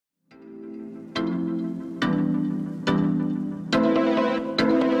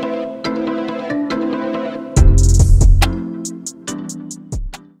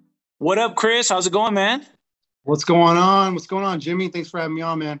What up, Chris? How's it going, man? What's going on? What's going on, Jimmy? Thanks for having me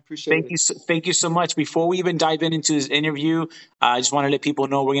on, man. Appreciate Thank it. you, thank you so much. Before we even dive into this interview, I just want to let people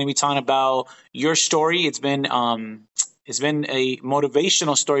know we're going to be talking about your story. It's been a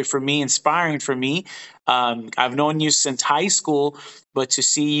motivational story for me, inspiring for me. I've known you since high school, but to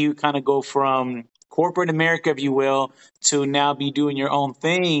see you kind of go from corporate America, if you will, to now be doing your own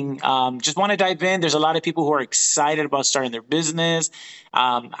thing. Just want to dive in. There's a lot of people who are excited about starting their business.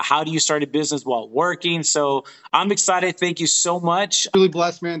 How do you start a business while working? So I'm excited. Thank you so much. Really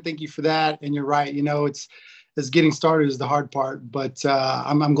blessed, man. Thank you for that. And you're right. It's getting started is the hard part, but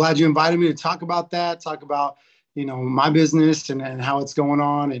I'm glad you invited me to talk about that. Talk about my business and how it's going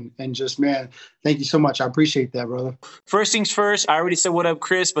on, and just man, thank you so much. I appreciate that, brother. First things first, I already said what up,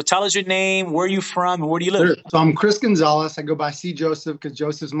 Chris, but tell us your name, where you from, and where do you live? Sure. So I'm Chris Gonzalez. I go by C.Joseph because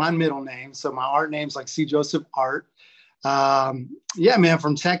Joseph's my middle name. So my art name's like C.Joseph Art. Yeah, man,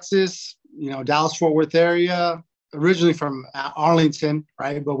 from Texas, Dallas Fort Worth area. Originally from Arlington,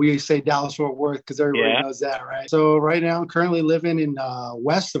 right? But we say Dallas Fort Worth because everybody knows that, right? So right now I'm currently living in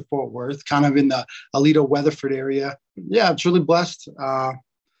west of Fort Worth, kind of in the Aledo, Weatherford area. Yeah, I'm truly blessed.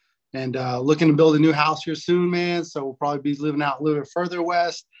 And looking to build a new house here soon, man. So we'll probably be living out a little bit further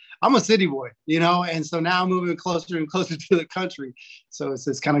west. I'm a city boy, and so now I'm moving closer and closer to the country. So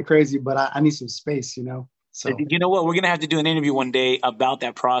it's kind of crazy, but I need some space. So You know what? We're going to have to do an interview one day about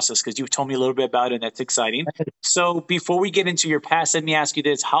that process because you've told me a little bit about it, and that's exciting. So before we get into your past, let me ask you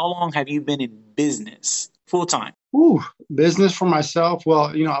this. How long have you been in business full time? Business for myself. Well,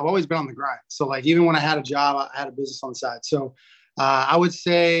 I've always been on the grind. So like even when I had a job, I had a business on the side. So I would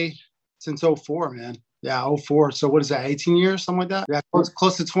say since '04, man. Yeah, '04. So what is that, 18 years, something like that? Yeah,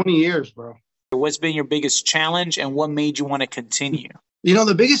 close to 20 years, bro. What's been your biggest challenge and what made you want to continue?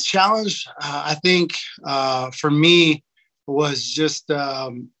 The biggest challenge, I think, for me was just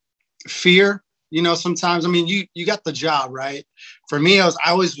fear. Sometimes, I mean, you got the job, right? For me, I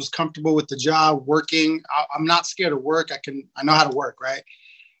always was comfortable with the job, working. I'm not scared of work. I know how to work, right?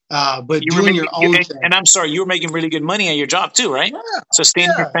 But doing your own thing. And I'm sorry, you were making really good money at your job too, right? Yeah,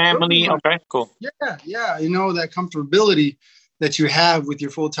 Sustaining your family. Okay, cool. Yeah. That comfortability that you have with your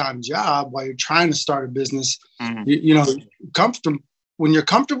full-time job while you're trying to start a business, comfortable. When you're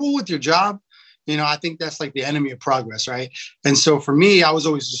comfortable with your job, I think that's like the enemy of progress, right? And so for me, I was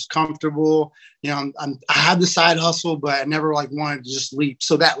always just comfortable. I had the side hustle, but I never like wanted to just leap.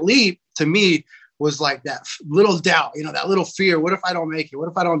 So that leap to me was like that little doubt, that little fear. What if I don't make it? What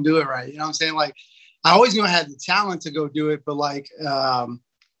if I don't do it right? You know what I'm saying? Like I always knew I had the talent to go do it, but like,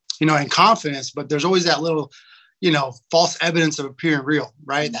 and confidence, but there's always that little, false evidence of appearing real,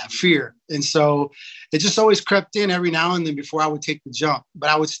 right? That fear. And so it just always crept in every now and then before I would take the jump,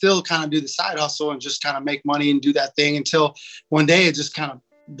 but I would still kind of do the side hustle and just kind of make money and do that thing until one day it just kind of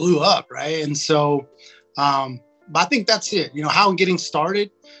blew up. Right. And so, but I think that's it, how getting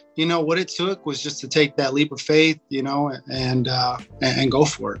started, what it took was just to take that leap of faith, and go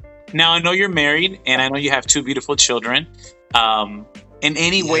for it. Now, I know you're married and I know you have two beautiful children. In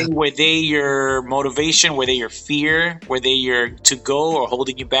any way, were they your motivation? Were they your fear? Were they your to go or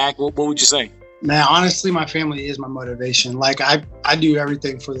holding you back? What would you say? Man, honestly, my family is my motivation. Like I do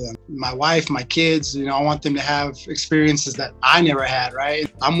everything for them. My wife, my kids, I want them to have experiences that I never had,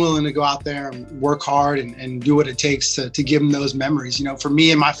 right? I'm willing to go out there and work hard and do what it takes to give them those memories. For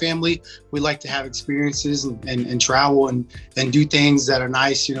me and my family, we like to have experiences and travel and do things that are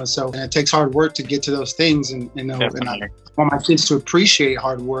nice, and it takes hard work to get to those things. And I want my kids to appreciate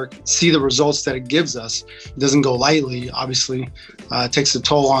hard work, see the results that it gives us. It doesn't go lightly, obviously. It takes a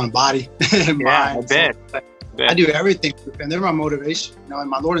toll on the body and mind. I bet. I do everything, and they're my motivation, and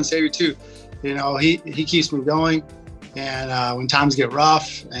my Lord and Savior too. He keeps me going, and when times get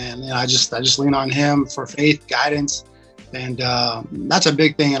rough, and I just lean on Him for faith, guidance, and that's a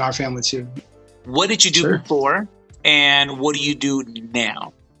big thing in our family too. What did you do before, and what do you do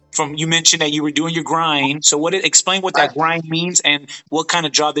now? You mentioned that you were doing your grind. So explain what that grind means and what kind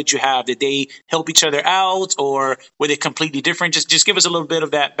of job that you have. Did they help each other out, or were they completely different? Just give us a little bit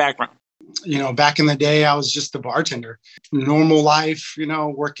of that background. Back in the day, I was just a bartender. Normal life,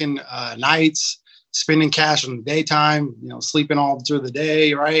 working nights, spending cash in the daytime, sleeping all through the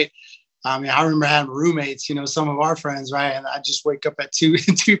day, right? I mean, I remember having roommates, some of our friends, right? And I just wake up at 2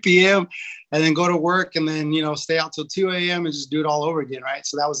 p.m. and then go to work and then, stay out till 2 a.m. and just do it all over again, right?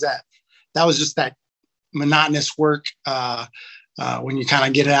 So that was just that monotonous work when you kind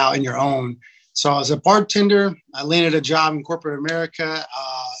of get it out in your own. So I was a bartender. I landed a job in corporate America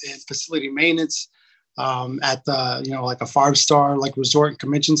in facility maintenance at the, like a 5-star like resort and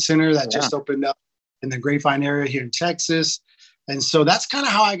convention center that just opened up in the Grapevine area here in Texas. And so that's kind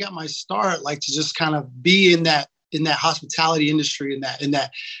of how I got my start, like to just kind of be in that hospitality industry, in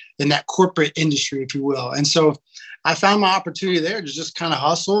that corporate industry, if you will. And so I found my opportunity there to just kind of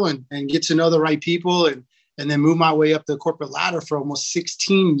hustle and get to know the right people and then move my way up the corporate ladder for almost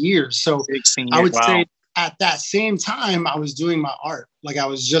 16 years. So 16 years, I would wow. say at that same time, I was doing my art. Like I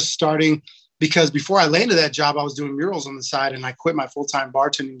was just starting, because before I landed that job, I was doing murals on the side, and I quit my full-time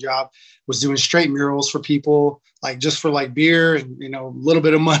bartending job, was doing straight murals for people, like just for like beer and, you know, a little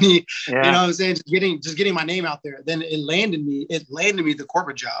bit of money, you know what I'm saying? Just getting my name out there. Then it landed me the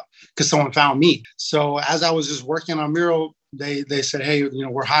corporate job because someone found me. So as I was just working on mural, they said, hey, you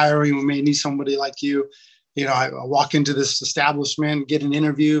know, we're hiring, we may need somebody like you. You know, I walk into this establishment, get an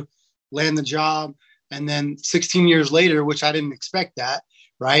interview, land the job. And then 16 years later, which I didn't expect that,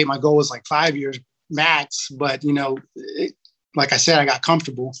 right? My goal was like 5 years max, but you know, like I said, I got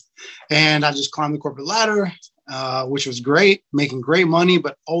comfortable and I just climbed the corporate ladder, which was great, making great money,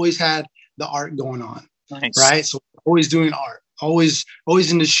 but always had the art going on, right? So always doing art, always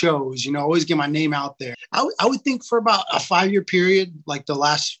in the shows, you know, always get my name out there. I would think for about a 5-year period, like the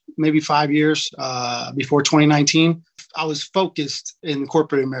last maybe 5 years before 2019, I was focused in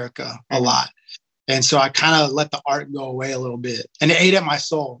corporate America a lot. And so I kind of let the art go away a little bit, and it ate at my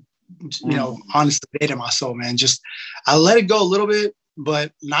soul. You know, honestly, it ate at my soul, man. Just I let it go a little bit,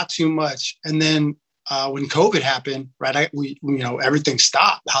 but not too much. And then when COVID happened, right, we you know, everything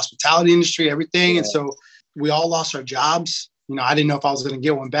stopped, the hospitality industry, everything, and so we all lost our jobs. You know, I didn't know if I was going to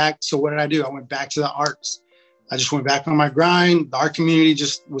get one back. So what did I do? I went back to the arts. I just went back on my grind. The art community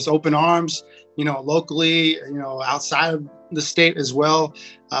just was open arms. You know, locally, you know, outside of the state as well.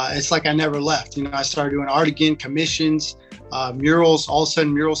 It's like I never left. You know, I started doing art again, commissions, murals. All of a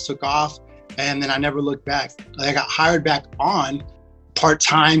sudden, murals took off, and then I never looked back. I got hired back on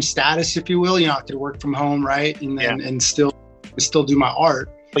part-time status, if you will. You know, I could work from home, right, and still do my art.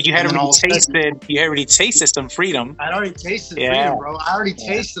 But you had already tasted some freedom. I'd already tasted freedom, bro. I already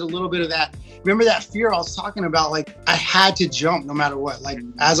tasted a little bit of that. Remember that fear I was talking about? Like I had to jump no matter what. Like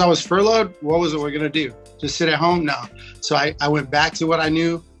as I was furloughed, what was it we're gonna do? Just sit at home? No. So I went back to what I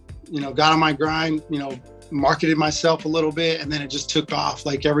knew, you know, got on my grind, you know, marketed myself a little bit, and then it just took off.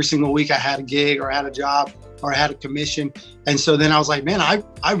 Like every single week I had a gig or I had a job or I had a commission. And so then I was like, man,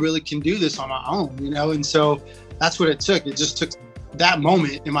 I really can do this on my own, you know? And so that's what it took. It just took that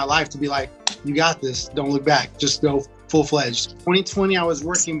moment in my life to be like, you got this, don't look back, just go full-fledged. 2020, I was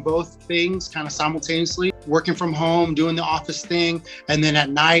working both things kind of simultaneously, working from home, doing the office thing. And then at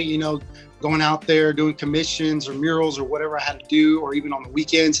night, you know, going out there, doing commissions or murals or whatever I had to do, or even on the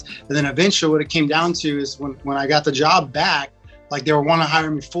weekends. And then eventually what it came down to is when I got the job back, like they were wanting to hire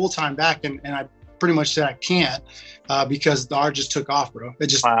me full-time back. And I pretty much said I can't because the art just took off, bro. It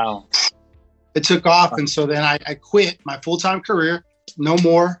just, it took off. And so then I quit my full-time career, no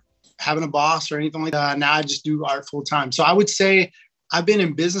more having a boss or anything like that. Now I just do art full time. So I would say I've been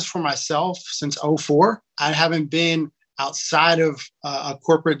in business for myself since 2004. I haven't been outside of a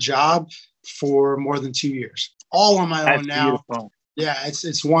corporate job for more than 2 years, all on my own now. Beautiful. Yeah,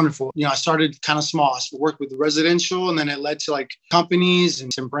 it's wonderful. You know, I started kind of small. I worked with residential, and then it led to like companies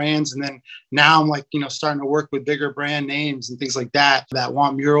and some brands. And then now I'm like, you know, starting to work with bigger brand names and things like that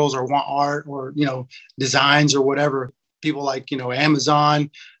want murals or want art or, you know, designs or whatever. People like, you know,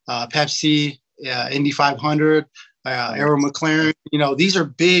 Amazon, Pepsi, Indy 500, Arrow McLaren, you know, these are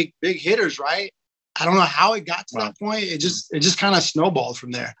big hitters, right? I don't know how it got to that point. It just kind of snowballed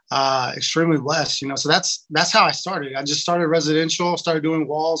from there. Extremely blessed, you know. So that's how I started. I just started residential, started doing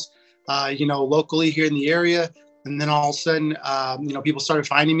walls, you know, locally here in the area. And then all of a sudden, you know, people started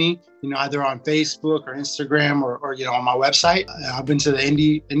finding me, you know, either on Facebook or Instagram or you know, on my website. I've been to the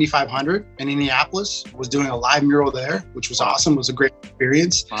Indy 500 in Indianapolis, was doing a live mural there, which was awesome. It was a great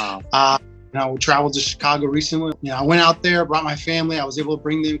experience. Wow. You know, we traveled to Chicago recently. You know, I went out there, brought my family. I was able to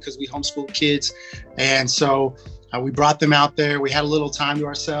bring them because we homeschool kids. And so we brought them out there. We had a little time to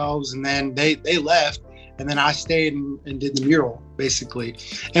ourselves, and then they left. And then I stayed and did the mural, basically.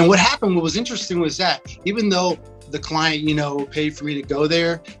 And what happened, what was interesting was that even though the client, you know, paid for me to go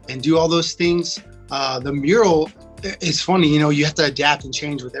there and do all those things, the mural, it's funny, you know, you have to adapt and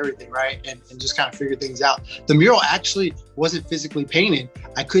change with everything, right? And just kind of figure things out. The mural actually wasn't physically painted.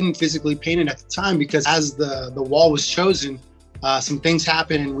 I couldn't physically paint it at the time because as the wall was chosen, some things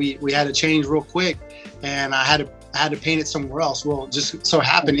happened and we had to change real quick. And I had to paint it somewhere else. Well, just so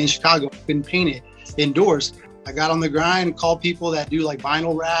happened in Chicago, I couldn't paint it indoors. I got on the grind and called people that do like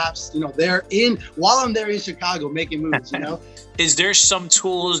vinyl wraps, you know, while I'm there in Chicago making moves, you know. Is there some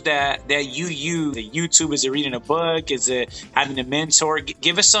tools that you use? The YouTube, is it reading a book? Is it having a mentor?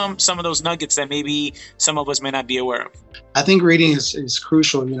 Give us some of those nuggets that maybe some of us may not be aware of. I think reading is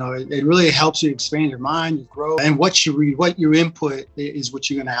crucial. You know, it really helps you expand your mind, you grow, and what you read, what you input is what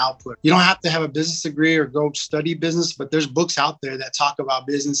you're going to output. You don't have to have a business degree or go study business, but there's books out there that talk about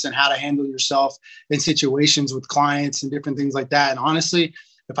business and how to handle yourself in situations with clients and different things like that. And honestly,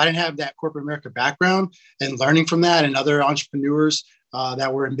 if I didn't have that corporate America background and learning from that and other entrepreneurs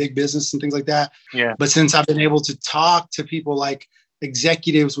that were in big business and things like that. Yeah. But since I've been able to talk to people like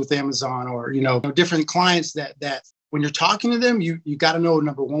executives with Amazon or, you know, different clients that when you're talking to them, you got to know,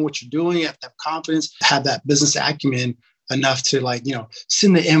 number one, what you're doing. You have to have confidence, have that business acumen enough to, like, you know,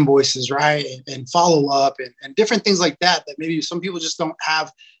 send the invoices, right? And follow up and different things like that maybe some people just don't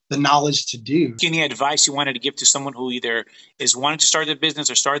have the knowledge to do. Any advice you wanted to give to someone who either is wanting to start their business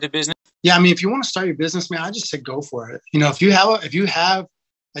or start their business? Yeah, I mean, if you want to start your business, man, I just say go for it. You know, if you have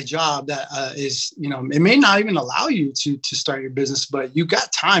a job that is, you know, it may not even allow you to start your business, but you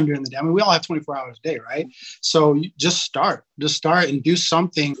got time during the day. I mean, we all have 24 hours a day, right? So you just start and do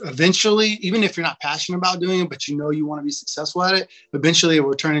something. Eventually, even if you're not passionate about doing it, but you know you want to be successful at it, eventually it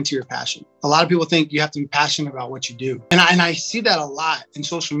will turn into your passion. A lot of people think you have to be passionate about what you do. And I see that a lot in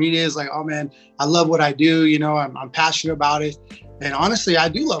social media. Is like, oh man, I love what I do. You know, I'm passionate about it. And honestly, I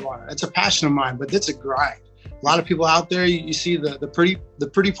do love art. It's a passion of mine, but it's a grind. A lot of people out there, you see the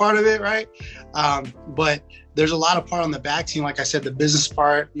pretty part of it, right? But there's a lot of part on the back team. Like I said, the business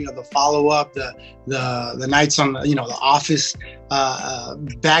part, you know, the follow up, the nights on the, you know, the office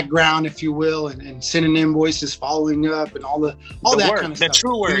background, if you will, and sending invoices, following up, and all that work, kind of stuff. The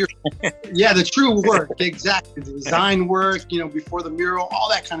true work. Yeah, the true work, exactly. The design work, you know, before the mural, all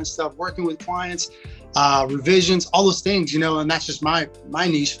that kind of stuff. Working with clients, revisions, all those things, you know, and that's just my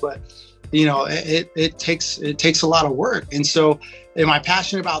niche, but. You know, it takes a lot of work. And so am I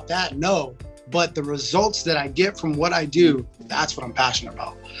passionate about that? No. But the results that I get from what I do, that's what I'm passionate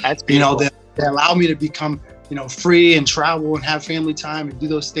about. That's beautiful. You know, that allow me to become, you know, free and travel and have family time and do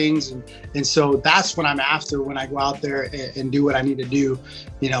those things. And so that's what I'm after when I go out there and do what I need to do,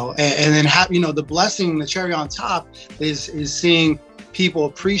 you know, and then have, you know, the blessing, the cherry on top is seeing people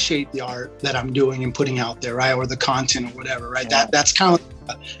appreciate the art that I'm doing and putting out there, right? Or the content or whatever, right? Yeah. That's kind of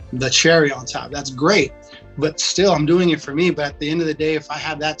the cherry on top. That's great. But still, I'm doing it for me. But at the end of the day, if I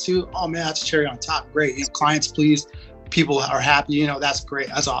have that too, oh man, that's cherry on top. Great. You know, clients pleased, people are happy, you know, that's great.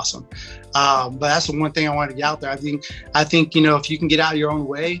 That's awesome. But that's the one thing I wanted to get out there. I think, you know, if you can get out of your own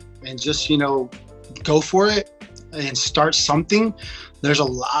way and just, you know, go for it and start something, there's a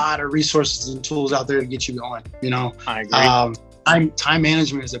lot of resources and tools out there to get you going, you know. I agree. Time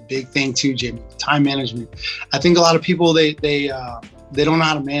management is a big thing too, Jamie. Time management. I think a lot of people, they don't know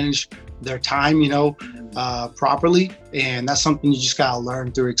how to manage their time, you know, properly. And that's something you just got to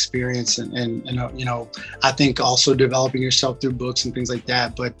learn through experience and you know, I think also developing yourself through books and things like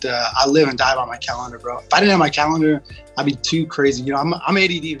that. But I live and die by my calendar, bro. If I didn't have my calendar, I'd be too crazy. You know, I'm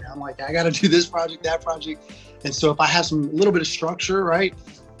ADD, man. I'm like, I got to do this project, that project. And so if I have a little bit of structure, right,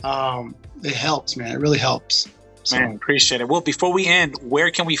 it helps, man. It really helps. So, man, appreciate it. Well, before we end, where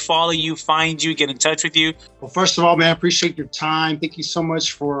can we follow you, find you, get in touch with you? Well, first of all, man, I appreciate your time. Thank you so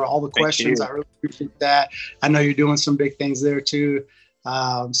much for all the questions. I really appreciate that. I know you're doing some big things there too.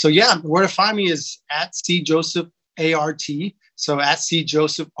 So yeah, where to find me is at C.Joseph ART. So at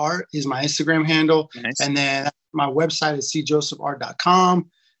C.Joseph Art is my Instagram handle. Nice. And then my website is cjosephart.com.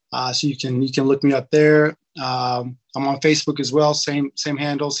 So you can look me up there. I'm on Facebook as well. Same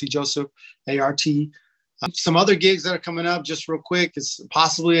handle, C.Joseph ART. Some other gigs that are coming up, just real quick, is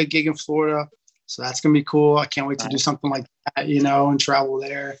possibly a gig in Florida. So that's going to be cool. I can't wait to do something like that, you know, and travel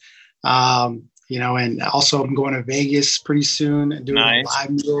there. You know, and also I'm going to Vegas pretty soon and doing a live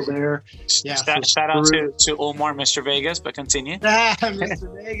meal there. Yeah. Shout out to Omar, Mr. Vegas, but continue.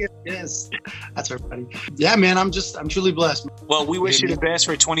 Mr. Vegas, yes. That's our buddy. Yeah, man, I'm truly blessed. Well, we wish you the best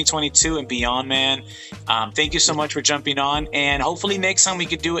for 2022 and beyond, man. Thank you so much for jumping on. And hopefully next time we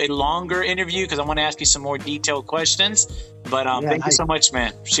could do a longer interview because I want to ask you some more detailed questions. But thank you so much,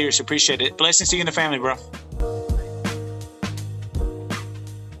 man. Seriously, appreciate it. Blessings to you and the family, bro.